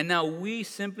 And now we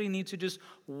simply need to just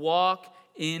walk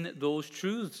in those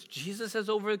truths. Jesus has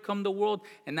overcome the world,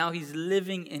 and now he's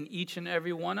living in each and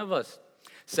every one of us.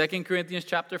 2 Corinthians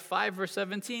chapter 5, verse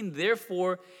 17.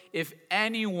 Therefore, if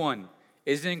anyone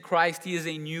is in Christ, he is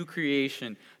a new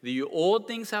creation. The old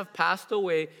things have passed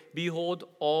away. Behold,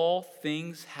 all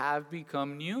things have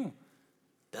become new.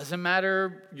 Doesn't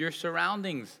matter your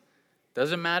surroundings.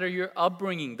 Doesn't matter your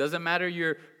upbringing. Doesn't matter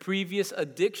your previous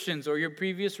addictions or your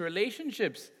previous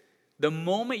relationships. The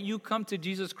moment you come to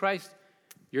Jesus Christ,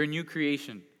 you're a new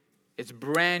creation. It's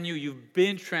brand new. You've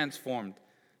been transformed.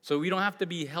 So we don't have to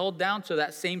be held down to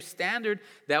that same standard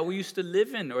that we used to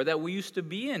live in or that we used to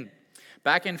be in.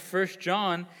 Back in 1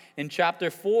 John, in chapter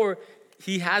 4,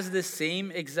 he has the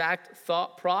same exact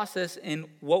thought process in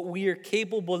what we are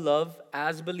capable of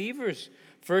as believers.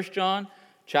 1 John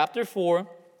chapter 4,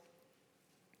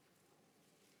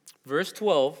 verse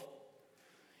 12,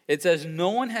 it says, "No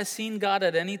one has seen God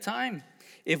at any time.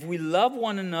 If we love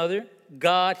one another,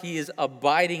 God, he is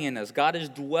abiding in us. God is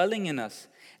dwelling in us,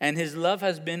 and his love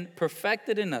has been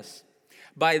perfected in us.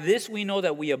 By this we know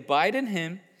that we abide in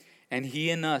him and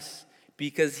he in us,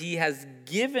 because he has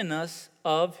given us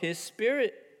of his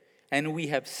Spirit. And we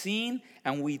have seen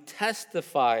and we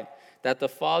testify that the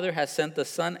Father has sent the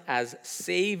Son as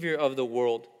Savior of the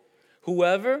world.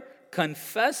 Whoever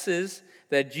confesses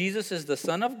that Jesus is the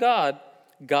Son of God,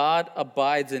 God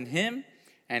abides in him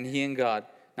and he in God."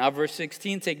 Now verse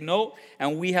 16, take note,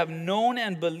 "And we have known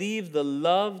and believed the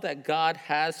love that God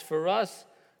has for us.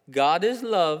 God is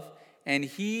love, and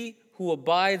he who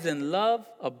abides in love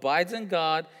abides in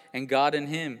God, and God in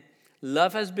him.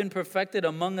 Love has been perfected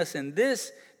among us in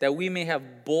this, that we may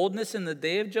have boldness in the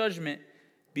day of judgment,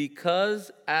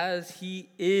 because as he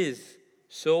is,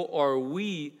 so are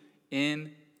we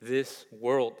in this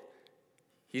world."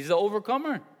 He's the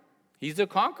overcomer. He's the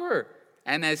conqueror.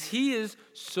 And as he is,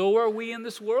 so are we in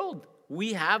this world.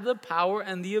 We have the power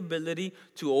and the ability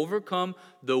to overcome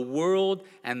the world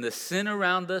and the sin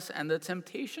around us and the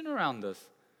temptation around us.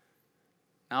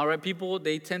 Now, right, people,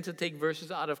 they tend to take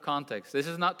verses out of context. This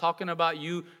is not talking about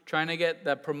you trying to get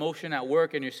that promotion at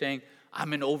work and you're saying,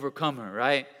 "I'm an overcomer,"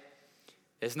 right?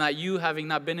 It's not you having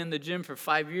not been in the gym for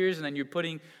 5 years and then you're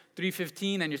putting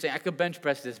 315 and you're saying, "I could bench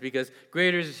press this because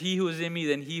greater is he who is in me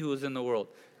than he who is in the world."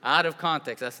 Out of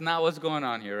context. That's not what's going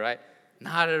on here, right?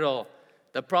 Not at all.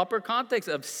 The proper context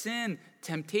of sin,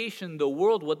 temptation, the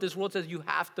world, what this world says you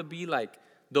have to be like,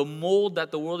 the mold that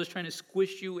the world is trying to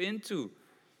squish you into.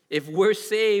 If we're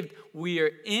saved, we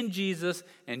are in Jesus,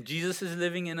 and Jesus is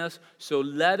living in us. So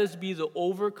let us be the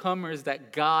overcomers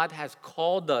that God has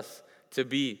called us to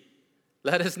be.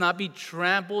 Let us not be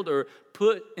trampled or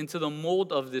put into the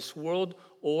mold of this world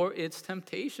or its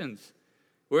temptations.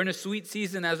 We're in a sweet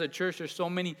season as a church. There's so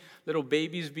many little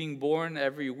babies being born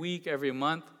every week, every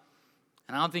month.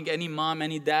 And I don't think any mom,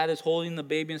 any dad is holding the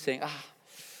baby and saying,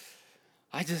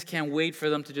 I just can't wait for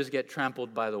them to just get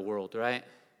trampled by the world, right?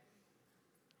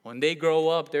 When they grow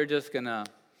up, they're just gonna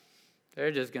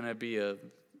be a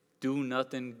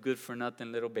do-nothing,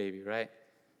 good-for-nothing little baby, right?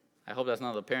 I hope that's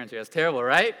not the parents here. That's terrible,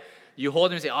 right? You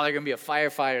hold them and say, they're going to be a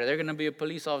firefighter. They're going to be a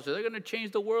police officer. They're going to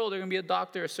change the world. They're going to be a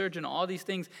doctor, a surgeon, all these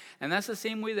things. And that's the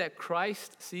same way that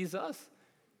Christ sees us.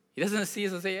 He doesn't see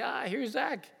us and say, here's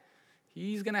Zach.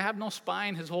 He's going to have no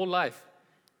spine his whole life.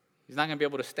 He's not going to be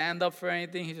able to stand up for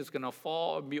anything. He's just going to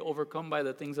fall and be overcome by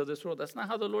the things of this world. That's not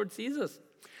how the Lord sees us.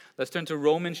 Let's turn to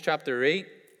Romans chapter 8.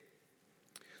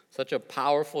 Such a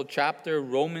powerful chapter.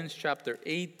 Romans chapter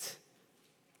 8.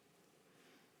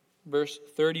 Verse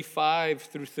 35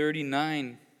 through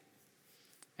 39.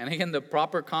 And again, the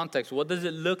proper context. What does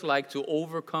it look like to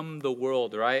overcome the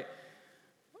world, right?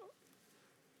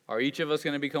 Are each of us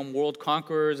going to become world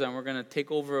conquerors and we're going to take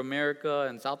over America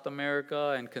and South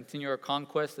America and continue our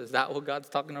conquest? Is that what God's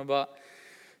talking about?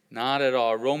 Not at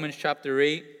all. Romans chapter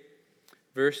 8,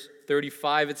 verse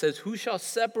 35, it says, "Who shall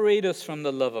separate us from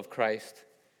the love of Christ?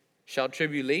 Shall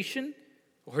tribulation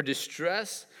or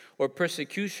distress or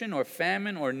persecution, or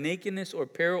famine, or nakedness, or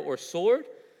peril, or sword?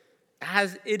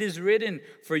 As it is written,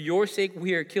 for your sake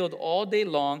we are killed all day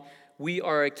long. We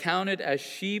are accounted as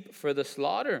sheep for the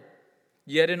slaughter.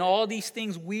 Yet in all these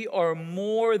things we are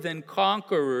more than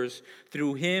conquerors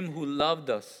through him who loved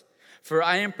us. For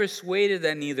I am persuaded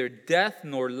that neither death,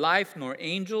 nor life, nor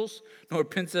angels, nor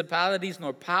principalities,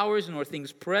 nor powers, nor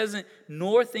things present,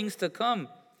 nor things to come,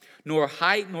 nor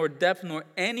height, nor depth, nor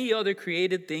any other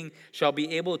created thing shall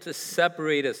be able to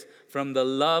separate us from the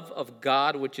love of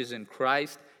God which is in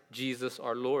Christ Jesus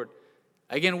our Lord."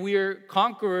 Again, we are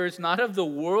conquerors not of the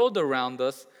world around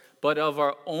us, but of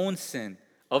our own sin,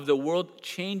 of the world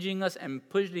changing us and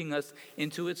pushing us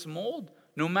into its mold,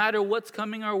 no matter what's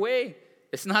coming our way.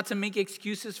 It's not to make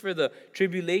excuses for the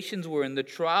tribulations we're in, the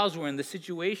trials we're in, the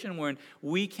situation we're in.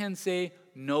 We can say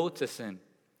no to sin.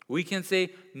 We can say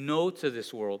no to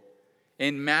this world.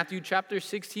 In Matthew chapter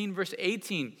 16, verse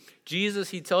 18,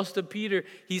 Jesus, he tells to Peter,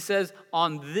 he says,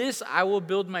 on this I will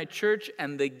build my church,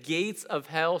 and the gates of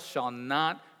hell shall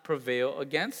not prevail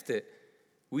against it.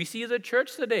 We see the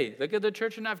church today. Look at the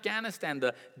church in Afghanistan,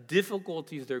 the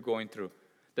difficulties they're going through.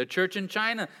 The church in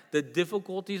China, the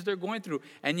difficulties they're going through.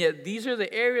 And yet these are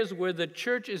the areas where the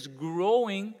church is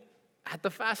growing at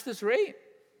the fastest rate.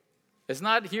 It's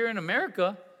not here in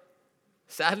America.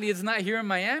 Sadly, it's not here in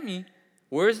Miami.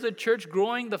 Where's the church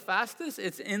growing the fastest?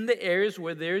 It's in the areas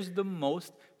where there's the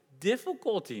most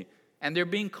difficulty. And they're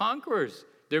being conquerors.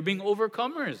 They're being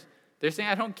overcomers. They're saying,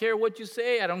 I don't care what you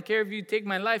say. I don't care if you take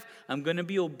my life. I'm going to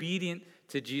be obedient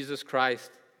to Jesus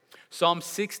Christ. Psalm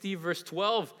 60, verse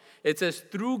 12, it says,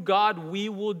 through God we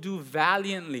will do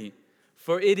valiantly,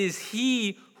 for it is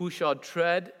He who shall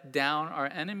tread down our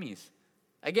enemies.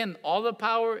 Again, all the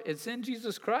power, it's in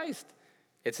Jesus Christ.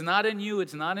 It's not in you.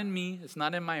 It's not in me. It's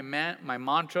not in my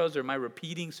mantras or my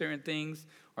repeating certain things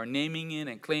or naming it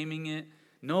and claiming it.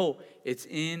 No, it's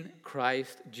in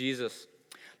Christ Jesus.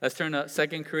 Let's turn to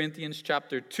 2 Corinthians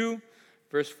chapter 2,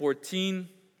 verse 14.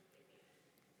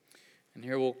 And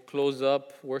here we'll close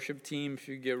up. Worship team, if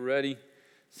you get ready.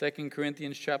 2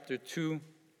 Corinthians chapter 2.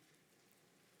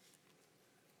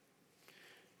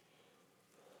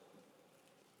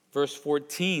 Verse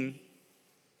 14.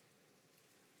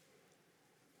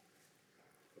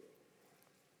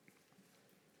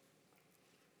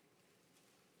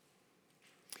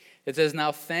 It says,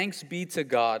 now thanks be to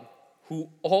God, who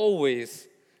always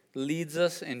leads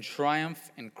us in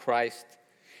triumph in Christ,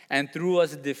 and through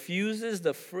us diffuses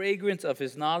the fragrance of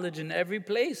His knowledge in every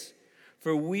place.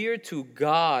 For we are to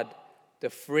God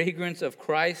the fragrance of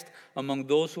Christ among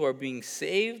those who are being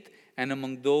saved and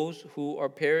among those who are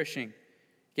perishing.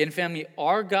 Again, family,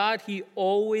 our God, He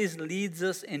always leads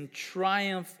us in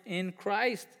triumph in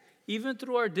Christ, even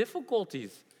through our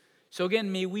difficulties. So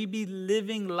again, may we be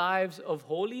living lives of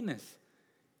holiness.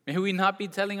 May we not be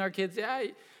telling our kids, yeah,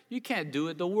 you can't do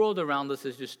it. The world around us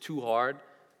is just too hard.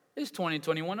 It's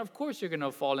 2021. Of course you're going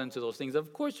to fall into those things.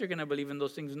 Of course you're going to believe in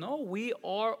those things. No, we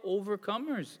are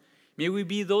overcomers. May we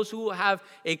be those who have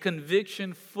a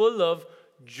conviction full of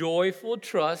joyful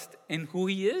trust in who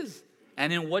He is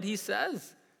and in what He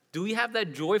says. Do we have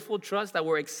that joyful trust that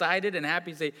we're excited and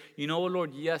happy to say, you know what,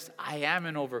 Lord, yes, I am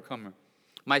an overcomer.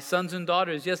 My sons and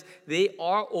daughters, yes, they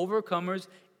are overcomers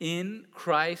in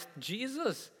Christ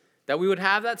Jesus. That we would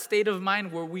have that state of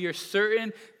mind where we are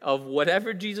certain of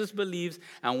whatever Jesus believes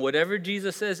and whatever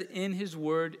Jesus says in His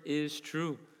word is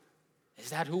true.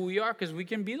 Is that who we are? Because we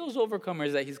can be those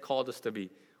overcomers that He's called us to be.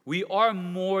 We are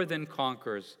more than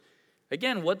conquerors.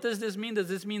 Again, what does this mean? Does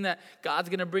this mean that God's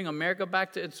going to bring America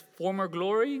back to its former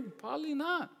glory? Probably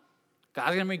not. God's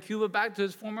going to bring Cuba back to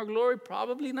its former glory?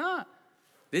 Probably not.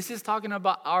 This is talking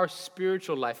about our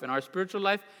spiritual life, and our spiritual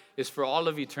life is for all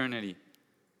of eternity.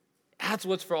 That's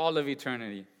what's for all of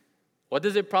eternity. What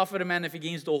does it profit a man if he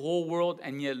gains the whole world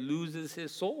and yet loses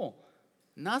his soul?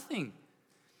 Nothing.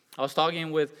 I was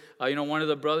talking with one of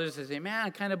the brothers and say, man,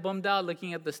 I'm kind of bummed out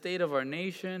looking at the state of our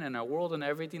nation and our world and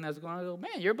everything that's going on. I go,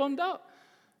 man, you're bummed out.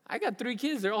 I got 3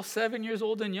 kids. They're all 7 years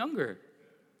old and younger.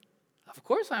 Of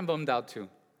course I'm bummed out too.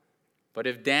 But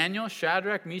if Daniel,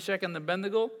 Shadrach, Meshach, and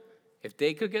Abednego, if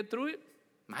they could get through it,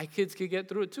 my kids could get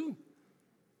through it too.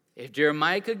 If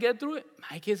Jeremiah could get through it,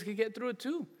 my kids could get through it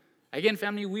too. Again,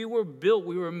 family, we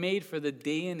were made for the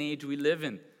day and age we live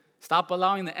in. Stop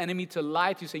allowing the enemy to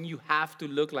lie to you, saying you have to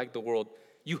look like the world.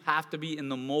 You have to be in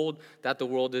the mold that the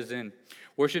world is in.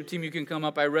 Worship team, you can come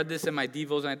up. I read this in my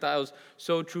devos, and I thought it was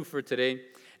so true for today.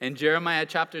 In Jeremiah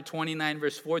chapter 29,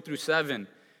 verse 4 through 7,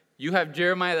 you have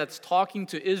Jeremiah that's talking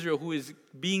to Israel, who is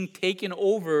being taken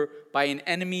over by an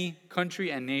enemy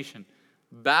country and nation.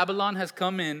 Babylon has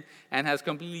come in and has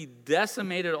completely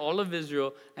decimated all of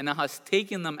Israel and now has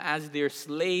taken them as their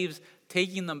slaves,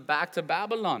 taking them back to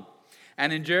Babylon.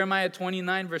 And in Jeremiah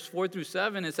 29, verse 4 through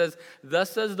 7, it says,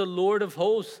 thus says the Lord of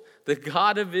hosts, the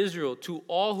God of Israel, to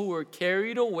all who were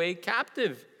carried away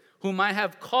captive, whom I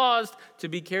have caused to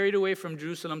be carried away from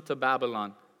Jerusalem to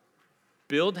Babylon.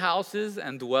 Build houses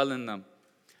and dwell in them.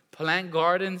 Plant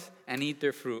gardens and eat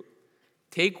their fruit.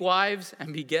 Take wives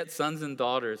and beget sons and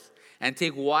daughters. And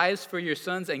take wives for your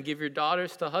sons and give your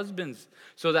daughters to husbands,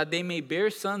 so that they may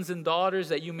bear sons and daughters,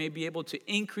 that you may be able to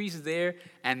increase there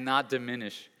and not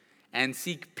diminish. And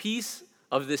seek peace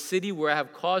of the city where I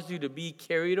have caused you to be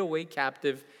carried away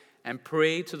captive, and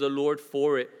pray to the Lord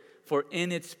for it. For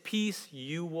in its peace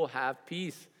you will have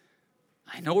peace.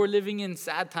 I know we're living in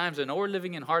sad times. I know we're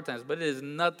living in hard times, but it is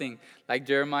nothing like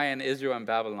Jeremiah and Israel and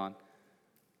Babylon.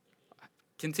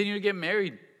 Continue to get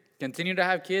married. Continue to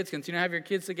have kids. Continue to have your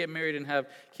kids to get married and have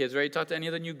kids, right? You talk to any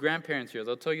of the new grandparents here.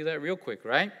 They'll tell you that real quick,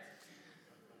 right?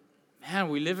 Man,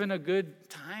 we live in a good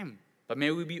time. But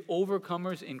may we be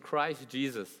overcomers in Christ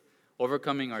Jesus.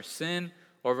 Overcoming our sin,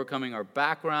 overcoming our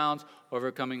backgrounds,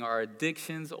 overcoming our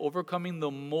addictions, overcoming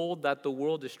the mold that the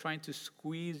world is trying to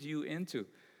squeeze you into.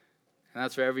 And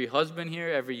that's for every husband here,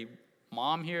 every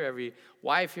mom here, every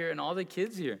wife here, and all the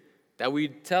kids here. That we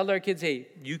tell our kids, hey,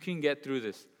 you can get through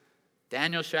this.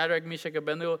 Daniel, Shadrach, Meshach,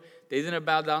 Abednego, they didn't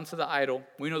bow down to the idol.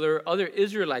 We know there are other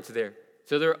Israelites there.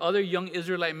 So there are other young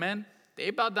Israelite men. They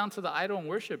bowed down to the idol and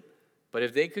worship. But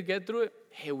if they could get through it,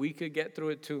 hey, we could get through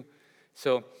it too.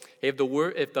 So if the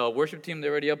worship team,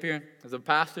 they're already up here, if the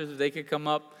pastors, if they could come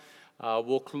up,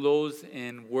 we'll close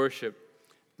in worship.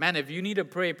 Man, if you need to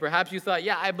pray, perhaps you thought,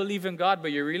 yeah, I believe in God,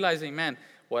 but you're realizing, man,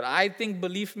 what I think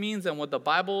belief means and what the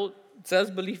Bible says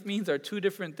belief means are two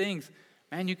different things.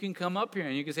 Man, you can come up here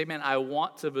and you can say, man, I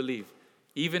want to believe.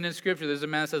 Even in Scripture, there's a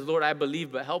man that says, Lord, I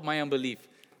believe, but help my unbelief.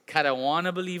 God, I want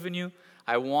to believe in you.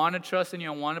 I want to trust in you.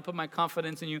 I want to put my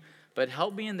confidence in you. But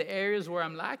help me in the areas where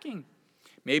I'm lacking.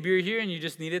 Maybe you're here and you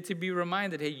just needed to be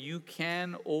reminded, hey, you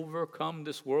can overcome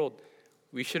this world.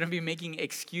 We shouldn't be making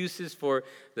excuses for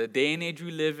the day and age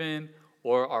we live in,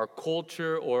 or our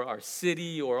culture, or our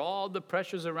city, or all the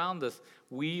pressures around us.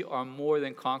 We are more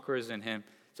than conquerors in Him.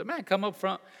 So, man, come up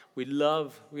front. We'd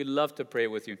love to pray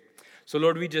with you. So,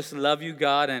 Lord, we just love you,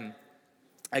 God. And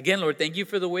again, Lord, thank you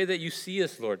for the way that you see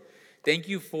us, Lord. Thank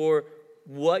you for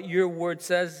what your word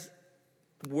says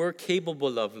we're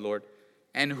capable of, Lord,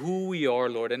 and who we are,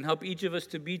 Lord. And help each of us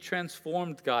to be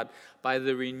transformed, God, by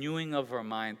the renewing of our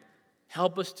mind.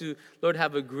 Help us to, Lord,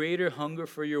 have a greater hunger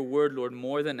for your word, Lord,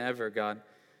 more than ever, God.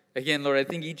 Again, Lord, I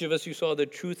think each of us, you saw the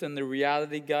truth and the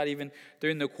reality, God. Even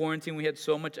during the quarantine, we had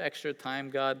so much extra time,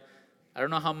 God. I don't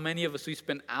know how many of us, we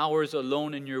spent hours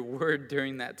alone in your word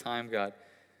during that time, God.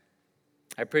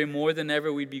 I pray more than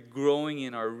ever we'd be growing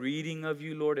in our reading of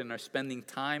you, Lord, and our spending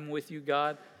time with you,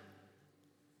 God.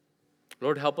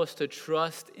 Lord, help us to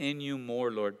trust in you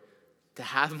more, Lord, to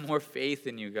have more faith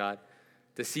in you, God,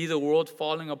 to see the world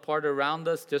falling apart around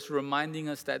us, just reminding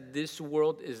us that this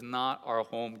world is not our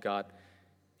home, God.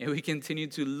 And we continue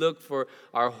to look for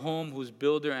our home whose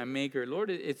builder and maker. Lord,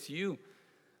 it's you.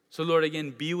 So, Lord,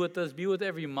 again, be with us. Be with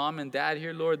every mom and dad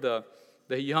here, Lord, the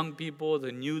young people, the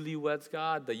newlyweds,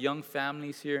 God, the young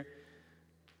families here.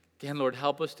 Again, Lord,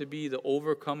 help us to be the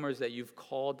overcomers that you've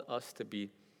called us to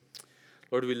be.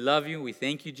 Lord, we love you. We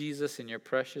thank you, Jesus. In your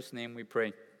precious name we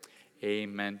pray.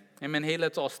 Amen. Amen. Hey,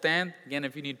 let's all stand. Again,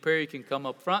 if you need prayer, you can come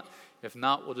up front. If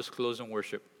not, we'll just close in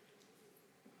worship.